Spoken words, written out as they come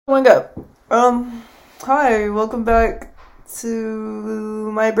my god. Hi, welcome back to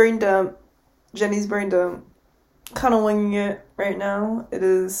my brain dump, Jenny's brain dump. Kind of winging it right now. It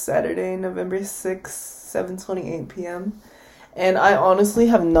is Saturday, November 6th, 7:28 p.m. And I honestly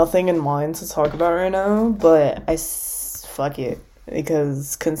have nothing in mind to talk about right now, but fuck it.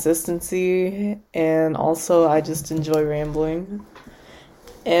 Because consistency, and also I just enjoy rambling.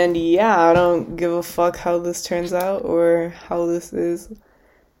 And yeah, I don't give a fuck how this turns out or how this is.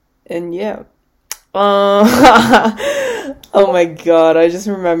 And yeah. Oh my god, I just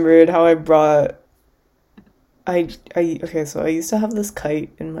remembered how I brought okay, so I used to have this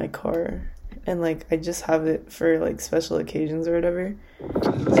kite in my car, and like I just have it for like special occasions or whatever.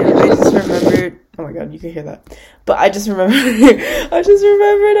 And I just remembered, oh my god, you can hear that. But I just remembered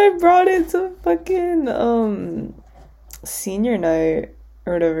I brought it to fucking senior night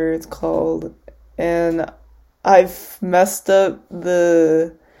or whatever it's called. And I've messed up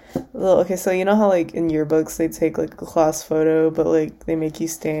okay, so you know how like in yearbooks they take like a class photo, but like they make you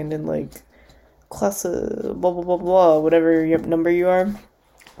stand in like class blah blah blah blah, whatever number you are.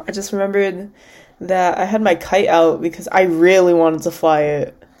 I just remembered that I had my kite out because I really wanted to fly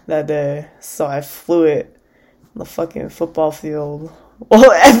it that day, so I flew it on the fucking football field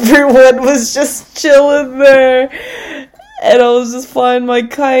while everyone was just chilling there, and I was just flying my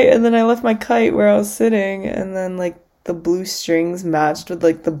kite, and then I left my kite where I was sitting, and then like the blue strings matched with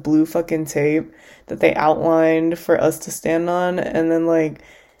like the blue fucking tape that they outlined for us to stand on, and then like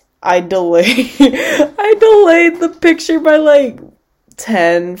I delayed the picture by like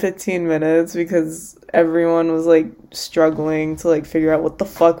 10-15 minutes because everyone was like struggling to like figure out what the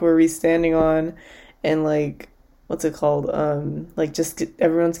fuck were we standing on, and like what's it called, like just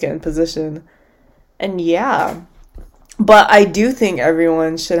everyone's getting position. And yeah, but I do think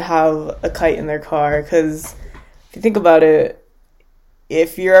everyone should have a kite in their car, because if you think about it,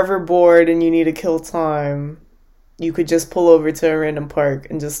 if you're ever bored and you need to kill time, you could just pull over to a random park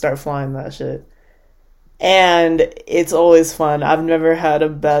and just start flying that shit. And it's always fun. I've never had a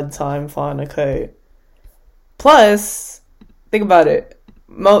bad time flying a kite. Plus, think about it.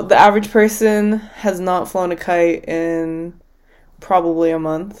 The average person has not flown a kite in probably a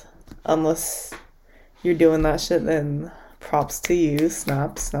month. Unless you're doing that shit, then props to you.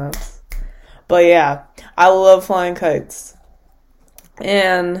 Snaps. But yeah, I love flying kites.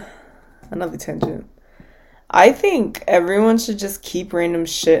 And another tangent. I think everyone should just keep random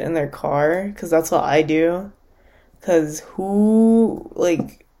shit in their car, because that's what I do. Because what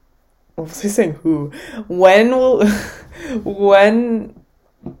was I saying who? When will, when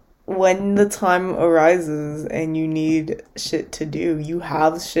the time arises and you need shit to do, you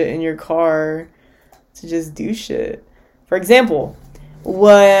have shit in your car to just do shit. For example,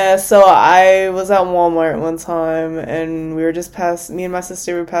 so I was at Walmart one time, and we were just me and my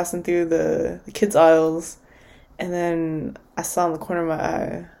sister were passing through the kids aisles, and then I saw in the corner of my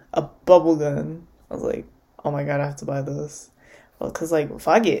eye a bubble gun. I was like, oh my god, I have to buy this. Well, cause like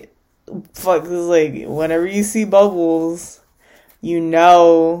cause like whenever you see bubbles, you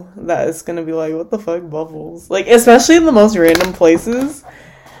know that it's gonna be like, what the fuck, bubbles? Like, especially in the most random places.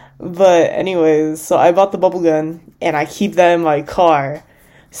 But anyways, so I bought the bubble gun, and I keep that in my car.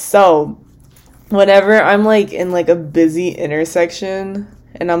 So whenever I'm like in like a busy intersection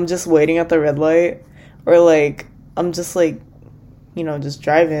and I'm just waiting at the red light, or like I'm just like, just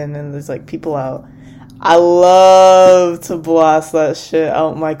driving and there's like people out, I love to blast that shit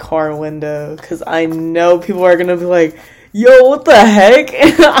out my car window, because I know people are gonna be like, yo, what the heck?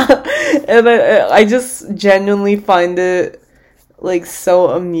 And I just genuinely find it like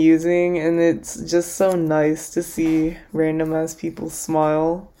so amusing, and it's just so nice to see random ass people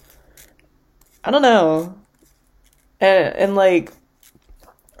smile. I don't know. And like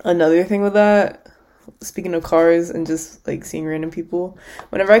another thing with that, speaking of cars and just like seeing random people,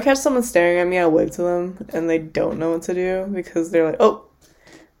 whenever I catch someone staring at me, I wave to them and they don't know what to do, because they're like, oh,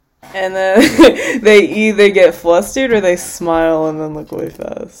 and then they either get flustered or they smile and then look away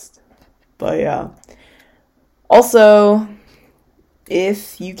fast. But yeah, also,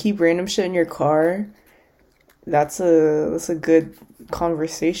 if you keep random shit in your car, that's a good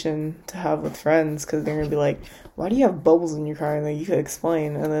conversation to have with friends, because they're gonna be like, why do you have bubbles in your car? And then you could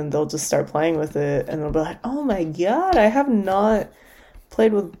explain, and then they'll just start playing with it, and they'll be like, oh my god, I have not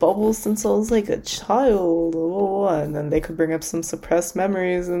played with bubbles since I was like a child, blah, blah, blah. And then they could bring up some suppressed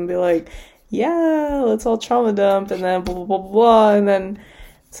memories and be like, yeah, let's all trauma dump, and then blah blah blah blah, and then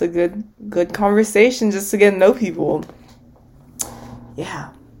it's a good conversation just to get to know people. Yeah.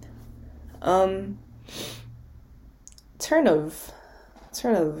 Turn of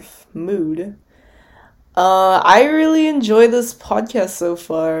mood. I really enjoy this podcast so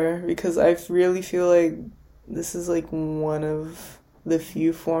far because I really feel like this is like one of the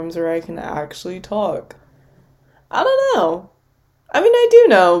few forms where I can actually talk. I don't know. I mean, I do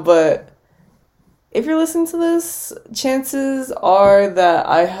know, but if you're listening to this, chances are that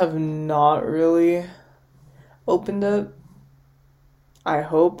I have not really opened up. I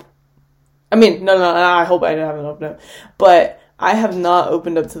hope. I mean, no, I hope I haven't opened up. But I have not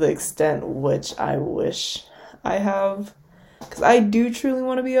opened up to the extent which I wish I have. Because I do truly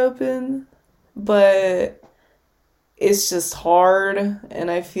want to be open. But it's just hard. And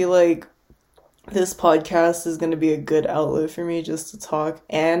I feel like this podcast is going to be a good outlet for me just to talk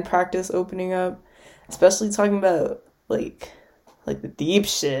and practice opening up. Especially talking about, like the deep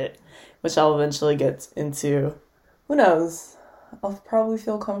shit. Which I'll eventually get into. Who knows? I'll probably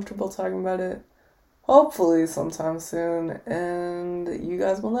feel comfortable talking about it. Hopefully sometime soon. And you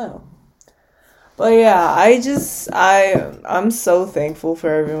guys will know. But yeah, I'm so thankful for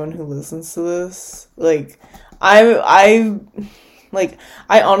everyone who listens to this. Like, I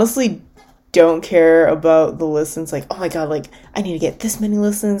honestly don't care about the listens. Like, oh my god, like, I need to get this many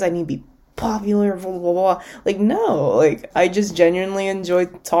listens. I need to be popular, blah, blah, blah. Like, no. Like, I just genuinely enjoy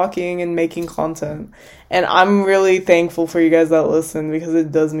talking and making content. And I'm really thankful for you guys that listen because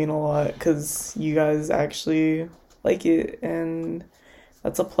it does mean a lot because you guys actually like it. And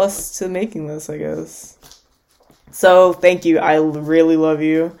that's a plus to making this, I guess. So, thank you. I really love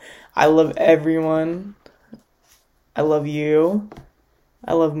you. I love everyone. I love you.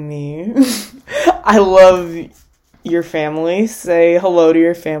 I love me. I love your family. Say hello to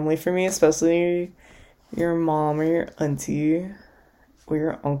your family for me, especially your mom or your auntie or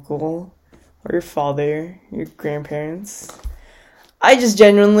your uncle or your father, your grandparents. I just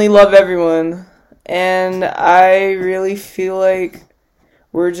genuinely love everyone. And I really feel like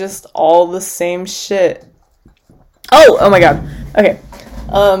we're just all the same shit. Oh my god. Okay.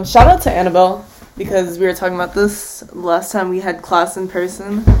 Shout out to Annabelle because we were talking about this last time we had class in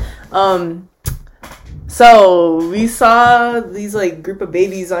person. So we saw these like group of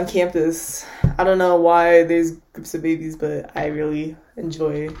babies on campus. I don't know why there's groups of babies, but I really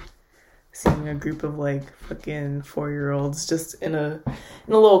enjoy seeing a group of like fucking 4-year-olds just in a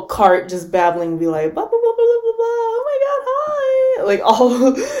little cart just babbling, be like blah blah blah blah blah blah. Oh my god, hi! Like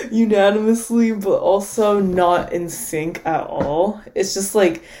all unanimously, but also not in sync at all. It's just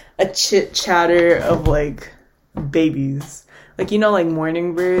like a chit chatter of like babies, like, you know, like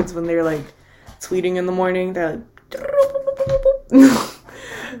morning birds when they're like tweeting in the morning. They're like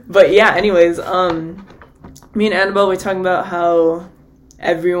but yeah, anyways, me and Annabelle were talking about how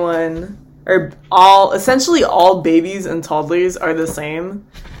everyone, or essentially all babies and toddlers are the same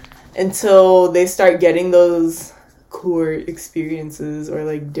until they start getting those core experiences or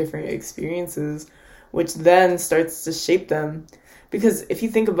like different experiences, which then starts to shape them. Because if you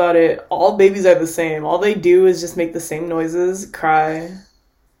think about it, all babies are the same. All they do is just make the same noises, cry,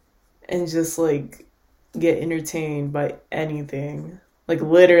 and just like get entertained by anything. Like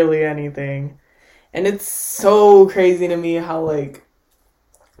literally anything. And it's so crazy to me how like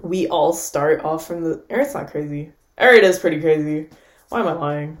we all start off from the, or it's not crazy, or it is pretty crazy. Why am I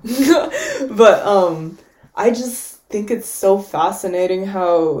lying? But I just think it's so fascinating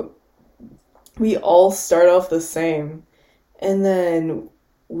how we all start off the same and then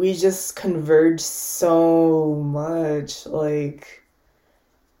we just converge so much. Like,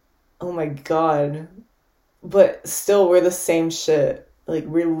 oh my god. But still, we're the same shit. Like,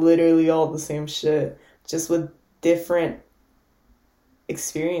 we're literally all the same shit, just with different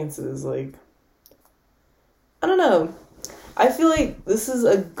experiences. Like, I don't know. I feel like this is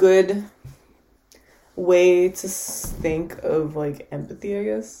a good way to think of like empathy, I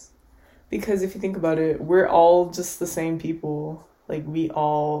guess, because if you think about it, we're all just the same people. Like, we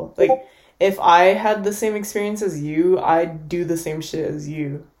all, like, if I had the same experience as you, I'd do the same shit as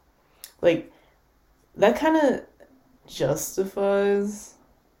you. Like, that kind of justifies,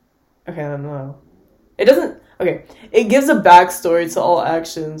 okay, I don't know, it doesn't, okay, it gives a backstory to all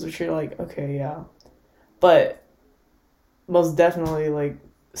actions, which you're like, okay, yeah, but most definitely, like,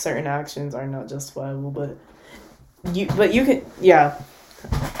 certain actions are not justifiable, but you can, yeah.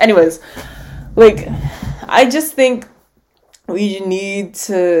 Anyways, like, I just think people need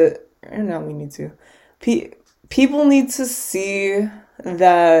to see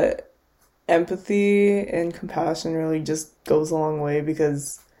that empathy and compassion really just goes a long way,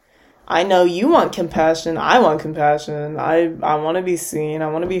 because I know you want compassion, I want compassion, I want to be seen, I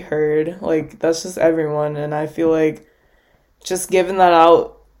want to be heard. Like, that's just everyone, and I feel like just giving that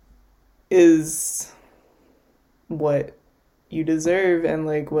out is what you deserve and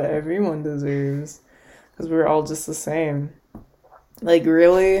like what everyone deserves. because we're all just the same. Like,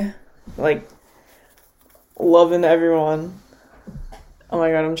 really? Like, loving everyone. Oh my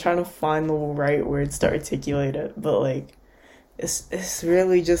god, I'm trying to find the right words to articulate it, but, like, it's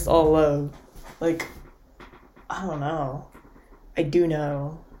really just all love. Like, I don't know. I do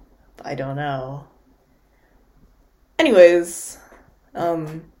know, but I don't know. Anyways,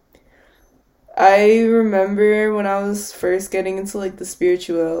 I remember when I was first getting into, like, the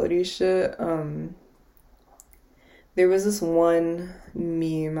spirituality shit, there was this one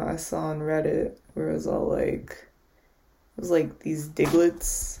meme I saw on Reddit where it was all, like, it was, like, these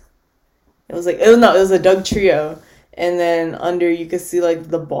Diglets. It was a Doug trio. And then under, you could see, like,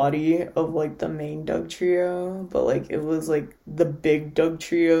 the body of, like, the main Doug trio. But, like, it was, like, the big Doug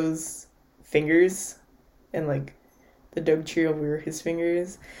trio's fingers. And, like, the Doug trio were his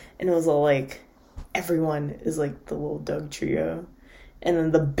fingers. And it was all, like, everyone is, like, the little Doug trio. And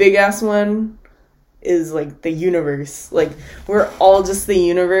then the big-ass one is, like, the universe. Like, we're all just the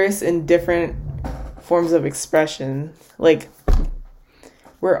universe in different forms of expression. Like,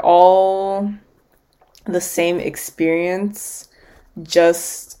 we're all the same experience,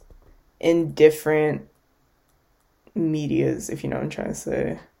 just in different medias, if you know what I'm trying to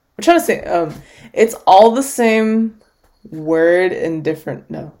say. I'm trying to say, it's all the same word in different,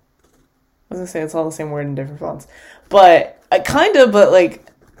 no. I was gonna say it's all the same word in different fonts. But, but, like,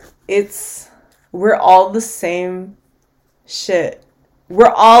 we're all the same shit. We're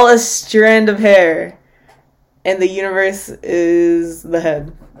all a strand of hair. And the universe is the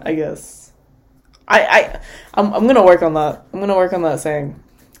head, I guess. I'm gonna work on that. I'm gonna work on that saying.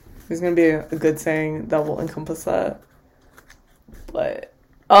 There's gonna be a good saying that will encompass that. But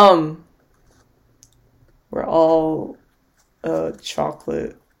we're all a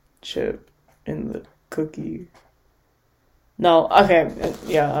chocolate chip in the cookie. No, okay,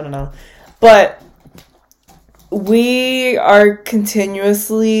 yeah, I don't know. But we are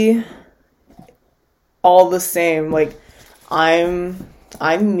continuously all the same. Like, I'm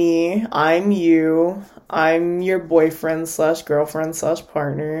me, I'm you, I'm your boyfriend / girlfriend /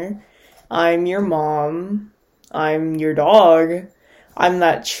 partner, I'm your mom, I'm your dog, I'm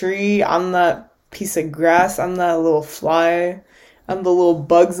that tree, I'm that piece of grass, I'm that little fly, I'm the little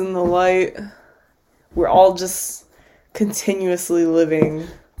bugs in the light. We're all just continuously living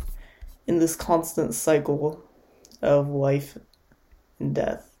in this constant cycle of life and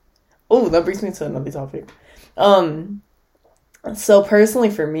death. Oh, that brings me to another topic. So personally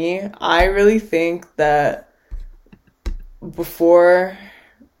for me, I really think that before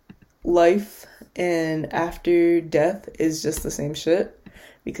life and after death is just the same shit.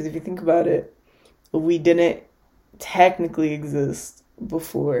 Because if you think about it, we didn't technically exist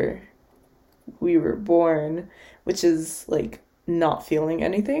before we were born, which is, like, not feeling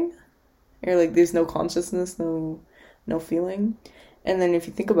anything. Or, like, there's no consciousness, no feeling. And then if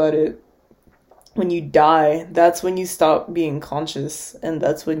you think about it, when you die, that's when you stop being conscious, and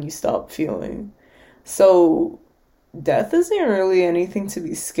that's when you stop feeling. So, death isn't really anything to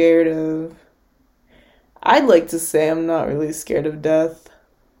be scared of. I'd like to say I'm not really scared of death.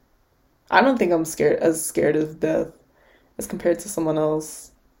 I don't think I'm as scared of death as compared to someone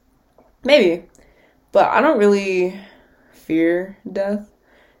else. Maybe. But I don't really fear death,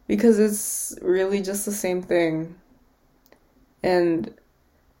 because it's really just the same thing. And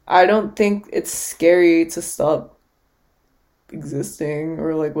I don't think it's scary to stop existing,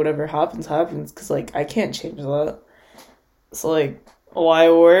 or, like, whatever happens, because, like, I can't change that. So, like, why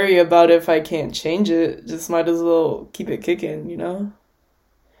worry about it if I can't change it? Just might as well keep it kicking, you know?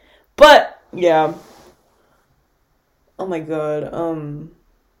 But, yeah. Oh my god,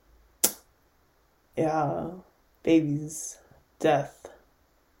 yeah. Babies. Death.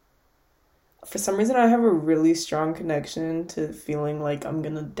 For some reason, I have a really strong connection to feeling like I'm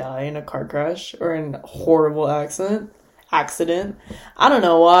gonna die in a car crash or in a horrible accident. I don't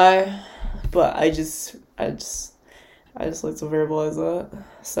know why, but I just like to verbalize that.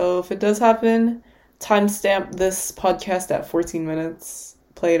 So if it does happen, timestamp this podcast at 14 minutes.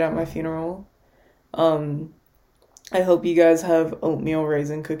 Play it at my funeral. I hope you guys have oatmeal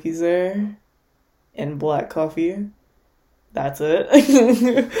raisin cookies there and black coffee. That's it.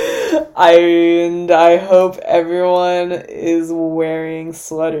 And I hope everyone is wearing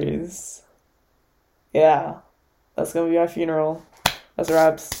sweaters. Yeah. That's gonna be my funeral. That's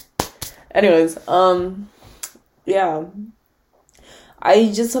wraps. Anyways, yeah.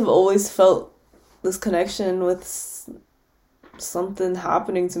 I just have always felt this connection with something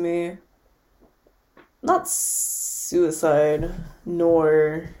happening to me. Not suicide,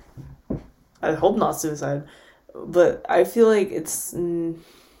 nor... I hope not suicide. But I feel like it's...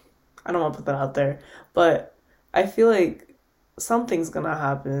 I don't want to put that out there. But I feel like something's gonna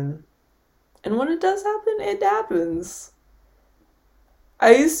happen. And when it does happen, it happens.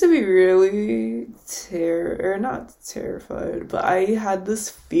 I used to be really not terrified, but I had this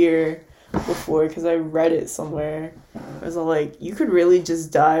fear before because I read it somewhere. I was all like, you could really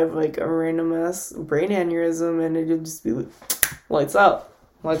just die of like a random ass brain aneurysm and it'd just be like, lights out,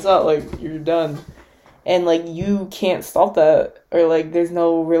 like you're done. And like you can't stop that, or like there's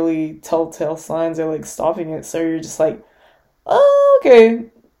no really telltale signs or like stopping it, so you're just like, oh, okay.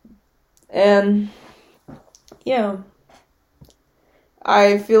 And yeah,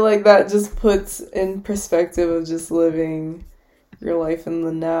 I feel like that just puts in perspective of just living your life in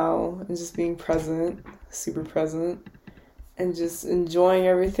the now and just being present, super present, and just enjoying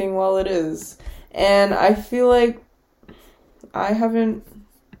everything while it is. And I feel like I haven't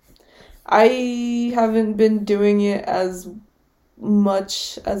been doing it as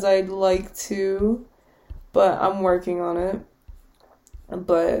much as I'd like to, but I'm working on it.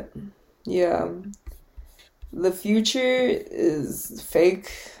 But yeah, the future is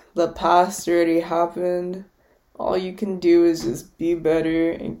fake. The past already happened. All you can do is just be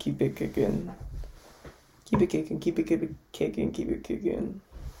better and keep it kicking. Keep it kicking, keep it kicking, keep it kicking.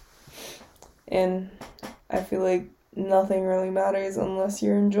 And I feel like nothing really matters unless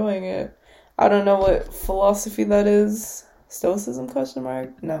you're enjoying it. I don't know what philosophy that is. Stoicism, question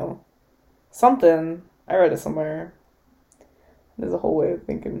mark? No. Something. I read it somewhere. There's a whole way of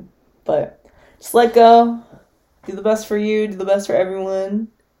thinking. But just let go. Do the best for you. Do the best for everyone.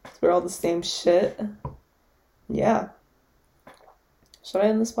 We're all the same shit. Yeah. Should I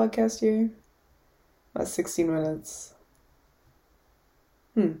end this podcast here? About 16 minutes.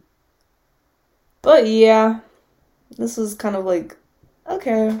 But yeah. This was kind of like,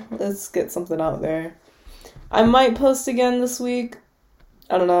 okay, let's get something out there. I might post again this week.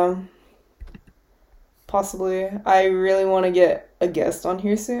 I don't know. Possibly. I really want to get a guest on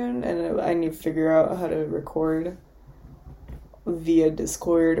here soon, and I need to figure out how to record via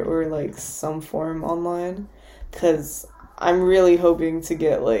Discord or like some form online, because I'm really hoping to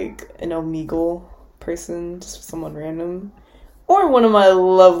get like an Omegle person, just someone random, or one of my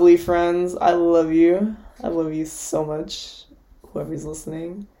lovely friends. I love you so much, whoever's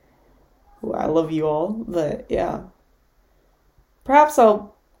listening. I love you all. But yeah, perhaps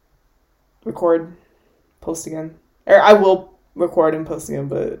I'll record, post again, or I will record and post again,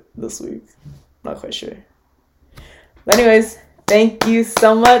 but this week, not quite sure. But anyways, thank you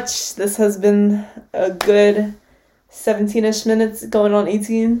so much. This has been a good 17-ish minutes, going on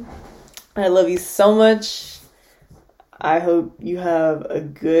 18. I love you so much. I hope you have a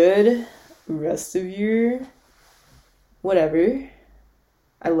good rest of your whatever.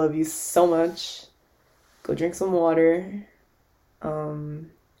 I love you so much. Go drink some water.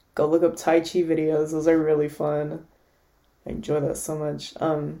 Go look up Tai Chi videos. Those are really fun. I enjoy that so much.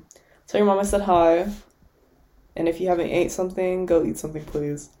 Tell your mom I said hi. And if you haven't ate something, go eat something,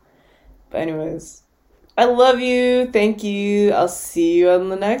 please. But anyways, I love you. Thank you. I'll see you on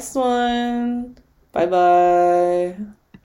the next one. Bye-bye.